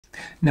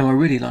Now, I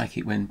really like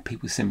it when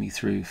people send me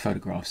through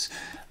photographs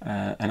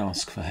and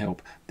ask for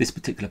help. This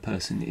particular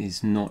person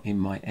is not in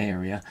my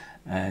area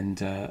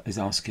and is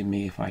asking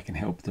me if I can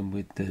help them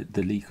with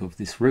the leak of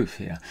this roof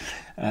here.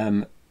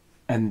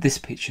 And this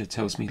picture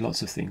tells me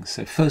lots of things.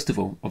 So first of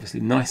all, obviously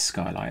nice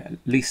skylight. At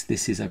least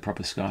this is a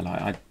proper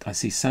skylight. I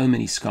see so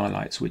many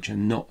skylights which are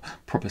not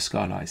proper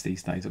skylights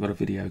these days. I've got a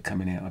video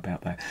coming out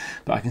about that.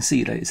 But I can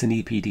see that it's an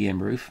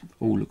EPDM roof.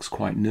 All looks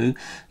quite new.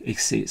 You can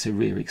see it's a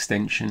rear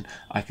extension.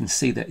 I can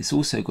see that it's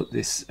also got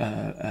this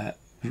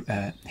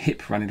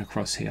hip running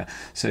across here,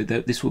 so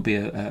that this will be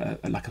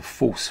like a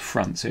false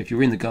front. So if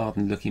you're in the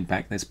garden looking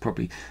back, there's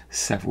probably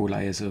several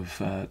layers of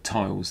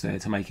tiles there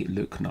to make it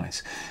look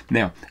nice.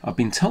 Now, I've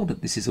been told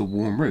that this is a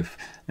warm roof,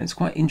 and it's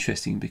quite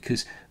interesting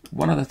because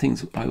one of the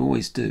things I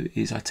always do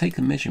is I take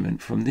a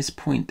measurement from this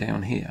point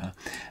down here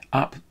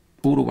up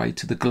all the way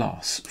to the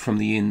glass from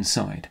the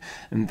inside,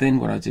 and then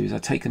what I do is I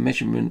take a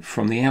measurement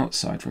from the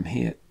outside, from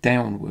here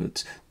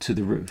downwards to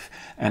the roof,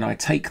 and I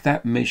take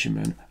that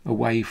measurement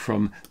away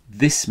from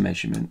this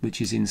measurement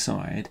which is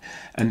inside,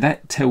 and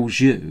that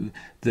tells you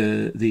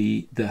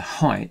the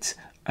height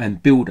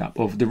and build up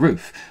of the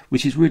roof,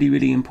 which is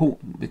really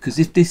important, because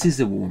if this is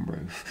a warm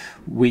roof,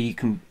 we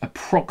can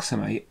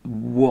approximate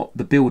what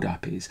the build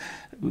up is.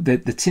 The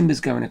timbers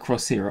going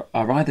across here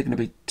are either going to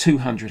be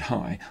 200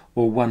 high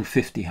or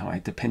 150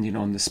 high, depending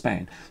on the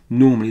span.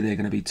 Normally they're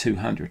going to be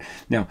 200.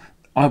 Now,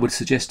 I would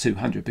suggest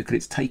 200 because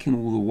it's taking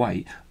all the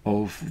weight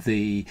of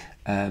the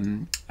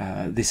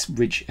this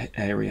ridge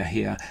area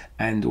here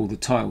and all the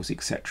tiles,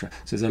 etc.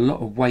 So there's a lot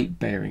of weight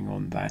bearing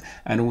on that,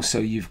 and also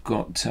you've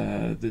got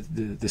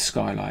the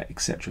skylight,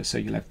 etc. So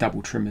you'll have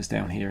double trimmers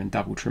down here and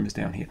double trimmers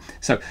down here.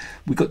 So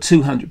we've got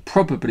 200,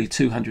 probably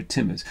 200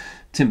 timbers.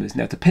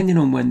 Now, depending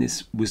on when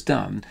this was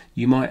done,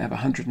 you might have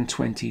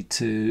 120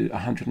 to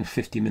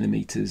 150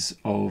 millimeters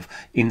of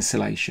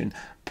insulation,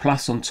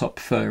 plus on top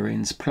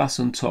fur-ins, plus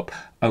on top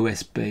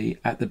OSB.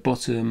 At the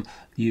bottom,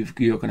 you're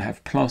going to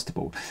have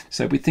plasterboard.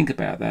 So we think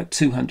about that: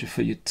 200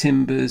 for your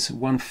timbers,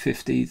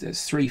 150,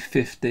 that's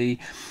 350,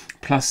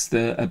 plus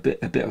a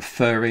bit of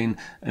furring,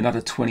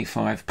 another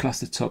 25,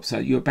 plus the top, so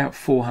you're about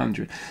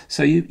 400.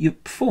 So your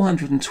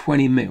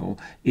 420 mil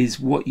is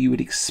what you would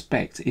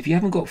expect. If you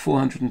haven't got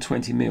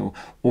 420 mil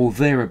or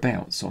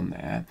thereabouts on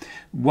there,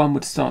 one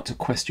would start to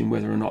question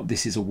whether or not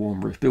this is a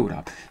warm roof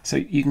build-up. So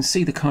you can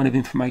see the kind of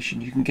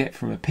information you can get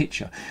from a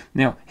picture.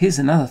 Now, here's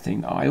another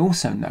thing. I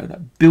also know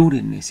that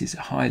building this is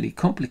highly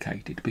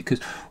complicated,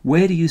 because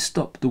where do you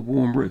stop the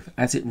warm roof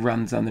as it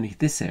runs underneath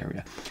this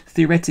area?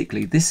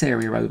 Theoretically, this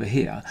area over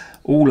here,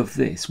 all of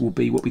this will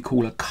be what we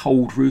call a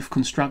cold roof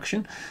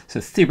construction. So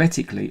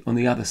theoretically, on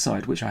the other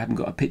side, which I haven't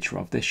got a picture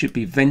of, there should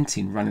be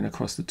venting running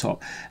across the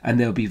top, and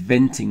there'll be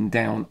venting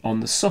down on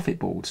the soffit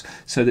boards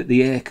so that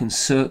the air can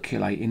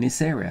circulate in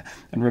this area.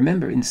 And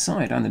remember,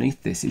 inside,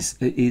 underneath this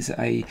is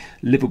a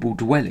livable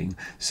dwelling.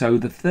 So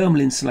the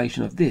thermal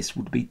insulation of this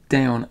would be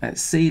down at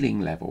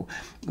ceiling level.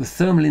 The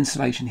thermal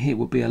insulation here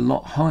will be a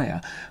lot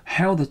higher.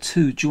 How the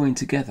two join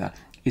together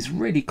is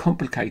really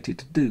complicated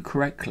to do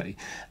correctly.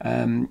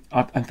 In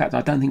fact,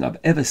 I don't think I've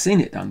ever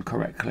seen it done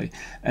correctly.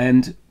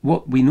 And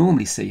what we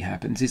normally see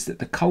happens is that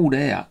the cold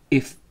air,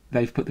 if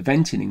they've put the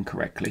venting in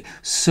correctly,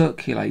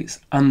 circulates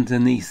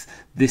underneath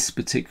this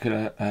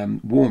particular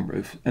warm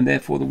roof, and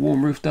therefore the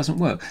warm roof doesn't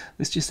work.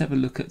 Let's just have a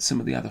look at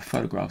some of the other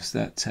photographs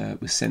that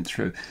were sent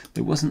through.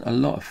 There wasn't a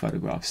lot of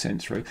photographs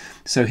sent through.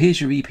 So here's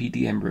your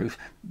EPDM roof.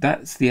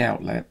 That's the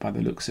outlet by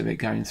the looks of it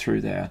going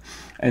through there.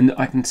 And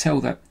I can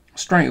tell that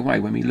straight away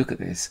when we look at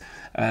this,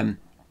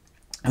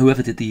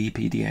 whoever did the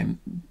EPDM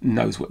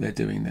knows what they're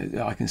doing.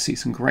 I can see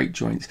some great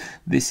joints.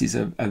 This is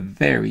a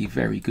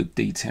very good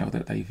detail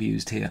that they've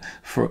used here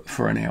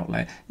for an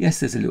outlet. Yes,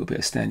 there's a little bit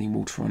of standing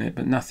water on it,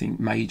 but nothing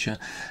major.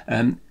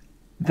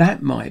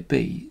 That might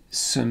be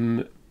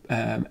some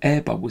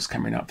air bubbles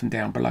coming up from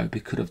down below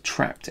because of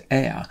trapped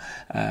air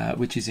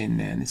which is in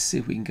there. And let's see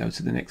if we can go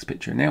to the next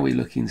picture. Now we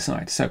look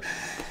inside. So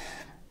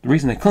the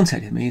reason they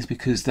contacted me is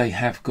because they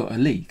have got a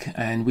leak,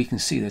 and we can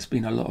see there's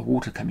been a lot of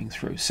water coming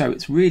through. So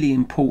it's really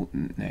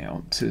important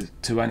now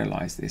to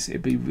analyse this.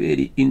 It'd be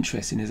really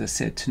interesting, as I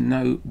said, to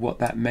know what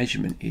that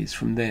measurement is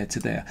from there to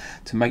there,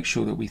 to make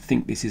sure that we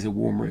think this is a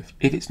warm roof.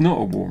 If it's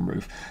not a warm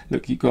roof,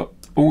 look, you've got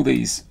all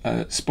these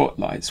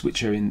spotlights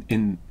which are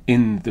in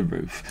the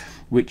roof,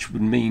 which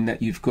would mean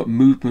that you've got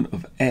movement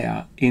of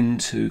air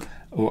into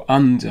or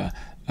under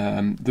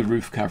the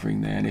roof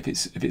covering there. And if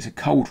it's a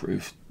cold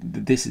roof,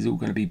 this is all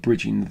going to be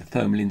bridging the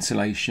thermal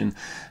insulation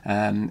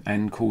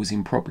and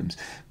causing problems.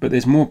 But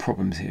there's more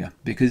problems here,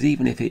 because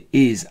even if it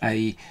is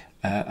a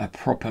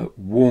proper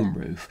warm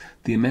roof,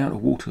 the amount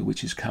of water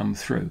which has come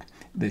through,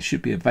 there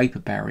should be a vapor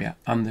barrier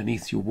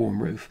underneath your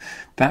warm roof.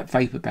 That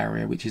vapor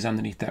barrier which is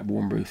underneath that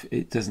warm roof,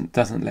 it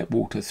doesn't let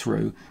water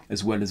through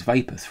as well as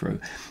vapor through.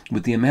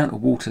 With the amount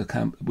of water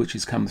which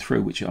has come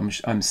through, which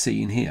I'm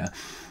seeing here,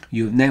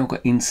 you've now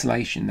got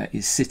insulation that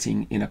is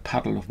sitting in a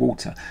puddle of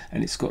water,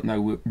 and it's got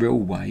no real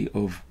way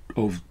of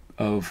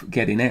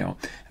getting out.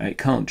 It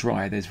can't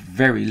dry. There's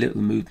very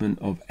little movement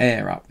of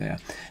air up there,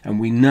 and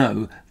we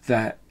know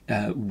that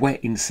wet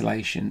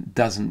insulation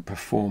doesn't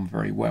perform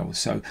very well.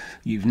 So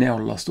you've now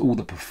lost all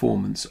the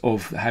performance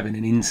of having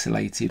an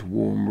insulated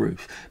warm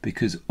roof,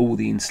 because all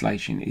the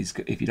insulation is,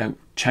 if you don't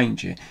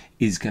change it,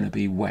 is going to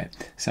be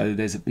wet. So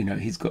there's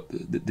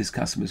this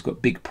customer's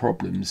got big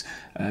problems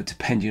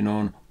depending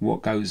on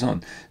what goes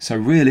on. So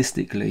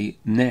realistically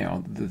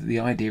now the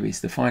idea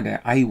is to find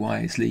out A, why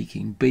it's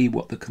leaking, B,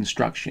 what the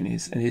construction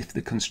is, and if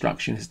the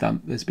construction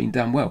has been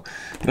done well.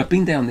 But I've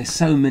been down this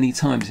so many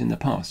times in the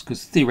past,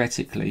 because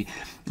theoretically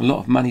a lot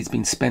of money's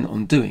been spent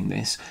on doing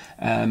this,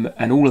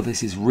 and all of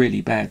this is really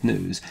bad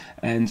news,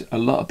 and a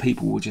lot of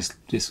people will just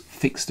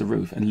fix the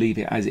roof and leave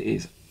it as it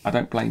is. I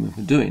don't blame them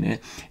for doing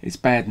it. It's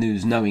bad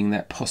news knowing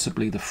that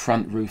possibly the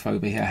front roof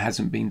over here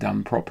hasn't been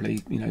done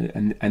properly,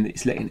 and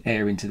it's letting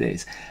air into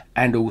this,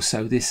 and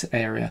also this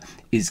area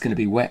is going to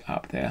be wet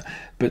up there.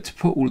 But to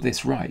put all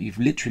this right, you've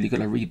literally got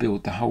to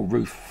rebuild the whole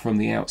roof from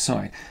the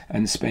outside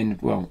and spend,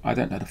 well, I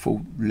don't know the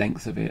full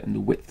length of it and the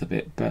width of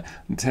it, but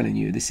I'm telling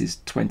you, this is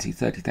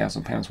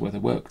 £20,000-30,000 worth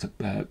of work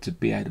to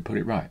be able to put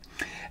it right.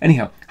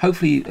 Anyhow,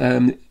 hopefully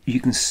you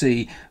can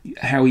see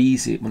how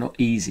easy, well, not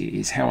easy it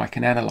is, how I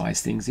can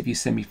analyze things if you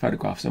send me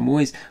photographs.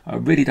 I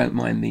really don't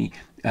mind the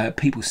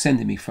people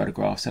sending me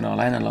photographs, and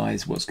I'll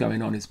analyze what's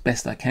going on as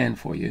best I can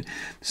for you.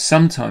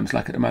 Sometimes,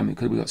 like at the moment,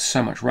 because we've got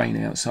so much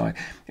rain outside,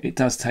 it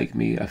does take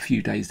me a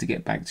few days to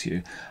get back to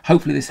you.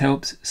 Hopefully this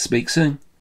helps. Speak soon.